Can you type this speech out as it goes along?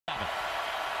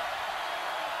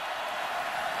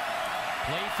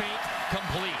Play fake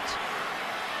complete.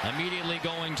 Immediately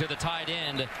going to the tight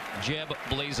end, Jeb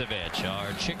Blazevich,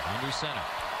 our chick under center.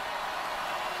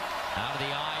 Out of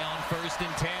the eye on 1st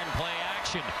and 10, play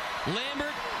action.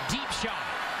 Lambert, deep shot.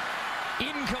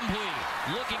 Incomplete.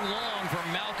 Looking long for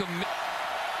Malcolm.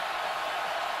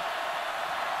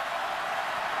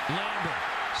 Lambert,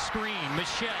 screen,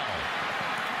 Michelle.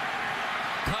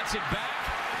 Cuts it back,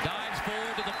 dives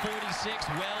forward to the 46,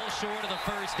 well short of the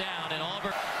first down, and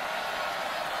Auburn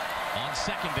on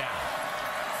 2nd down.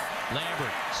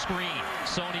 Lambert, screen,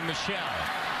 Sony Michelle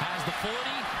has the 40,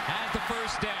 has the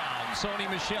first down. Sony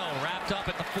Michelle wrapped up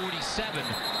at the 47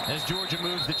 as Georgia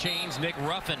moves the chains. Nick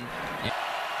Ruffin.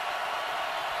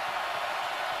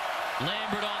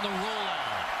 Lambert on the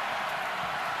rollout.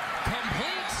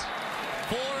 Complete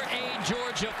for a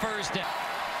Georgia first down.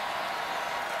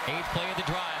 8th play of the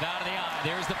drive, out of the eye.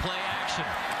 There's the play action.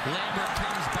 Lambert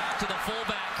comes back to the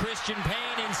fullback. Christian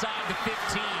Payne inside the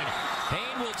 15.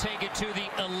 Payne will take it to the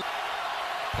 11.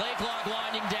 Play clock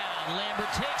winding down. Lambert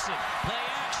takes it. Play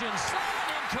action.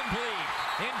 Incomplete.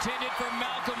 Intended for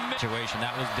Malcolm. Situation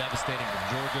that was devastating for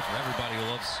Georgia, for everybody who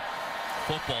loves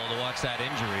football to watch that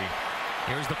injury.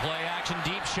 Here's the play action.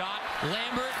 Deep shot.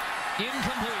 Lambert.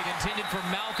 Incomplete. Intended for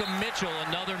Malcolm Mitchell.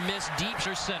 Another miss deep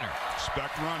center.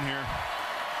 Expect run here.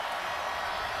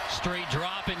 Straight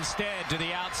drop instead to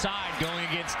the outside, going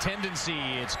against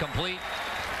tendency. It's complete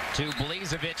to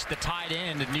Blazevich, the tight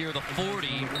end, near the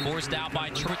 40. Forced out by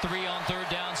 3 on 3rd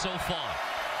down so far.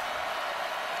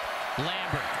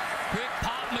 Lambert, quick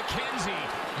pop,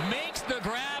 McKenzie makes the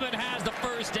grab and has the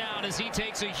first down as he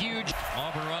takes a huge.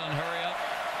 Auburn running, hurry up.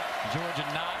 Georgia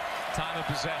not. Time of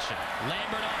possession.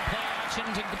 Lambert on play action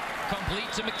to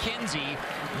complete to McKenzie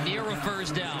near a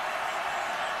first down.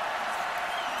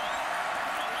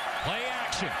 Play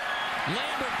action.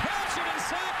 Lambert pressured and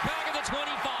sacked back at the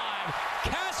 25.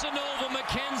 Casanova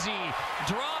McKenzie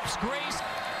drops Greyson.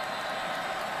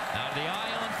 Out of the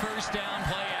eye on 1st down,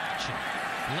 play action.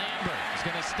 Lambert is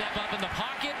going to step up in the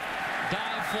pocket,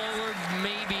 dive forward,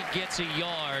 maybe gets a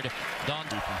yard.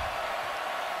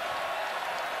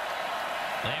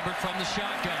 Lambert from the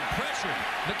shotgun, pressured.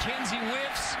 McKenzie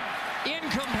whiffs,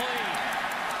 incomplete.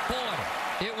 Boy,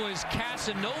 it was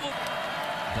Casanova.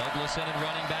 Douglas in and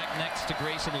running back next to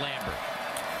Greyson Lambert.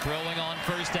 Throwing on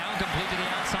 1st down, complete to the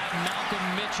outside.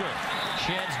 Malcolm Mitchell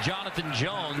sheds Jonathan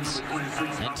Jones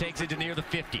and takes it to near the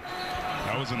 50.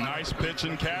 That was a nice pitch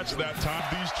and catch that time.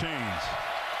 These chains.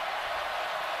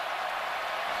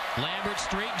 Lambert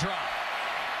straight drop.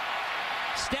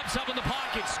 Steps up in the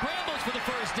pocket, scrambles for the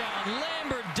first down.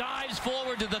 Lambert dives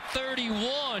forward to the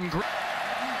 31.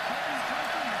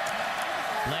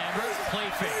 Lambert, play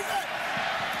fake.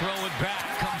 Throw it back,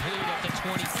 complete at the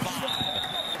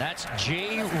 25. That's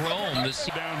J. Rome.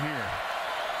 The down here.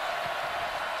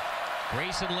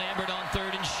 Greyson Lambert on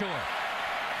 3rd and short.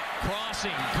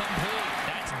 Crossing, complete.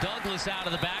 That's Douglas out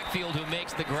of the backfield who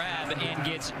makes the grab and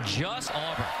gets just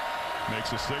Auburn.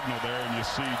 Makes a signal there, and you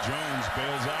see Jones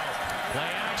bails out. Play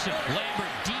action.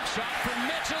 Lambert, deep shot for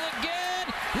Mitchell again.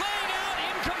 Laying out,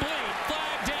 incomplete.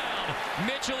 Flag down.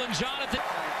 Mitchell and Jonathan.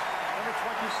 Number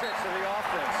 26 of the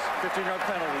offense. 15-yard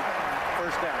penalty.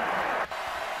 First down.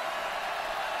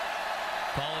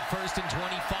 Call it 1st and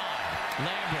 25.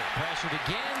 Lambert pressured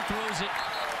again. Throws it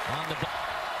on the ball.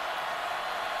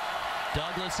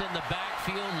 Douglas in the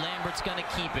backfield. Lambert's going to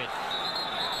keep it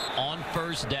on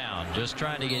 1st down. Just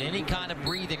trying to get any kind of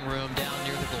breathing room down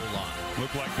near the goal line.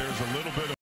 Looked like there's a little bit of